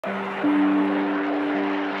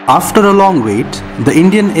After a long wait, the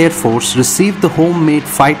Indian Air Force received the homemade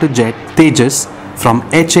fighter jet Tejas from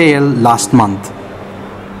HAL last month.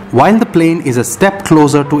 While the plane is a step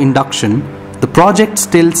closer to induction, the project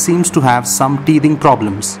still seems to have some teething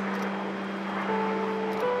problems.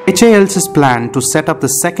 HAL's plan to set up the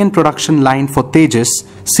second production line for Tejas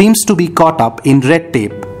seems to be caught up in red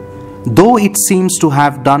tape. Though it seems to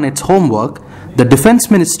have done its homework, the Defence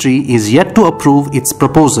Ministry is yet to approve its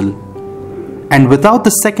proposal. And without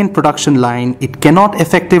the second production line, it cannot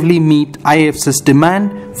effectively meet IAF's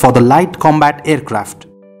demand for the light combat aircraft.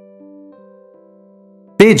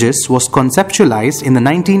 Tejas was conceptualized in the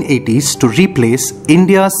 1980s to replace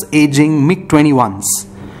India's aging MiG-21s.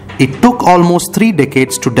 It took almost 3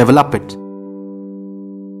 decades to develop it.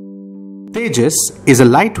 Tejas is a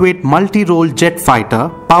lightweight multi-role jet fighter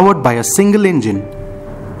powered by a single engine.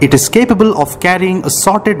 It is capable of carrying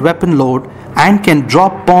assorted weapon load and can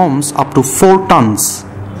drop bombs up to 4 tons.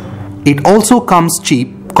 It also comes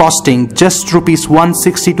cheap, costing just Rs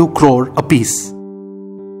 162 crore a piece.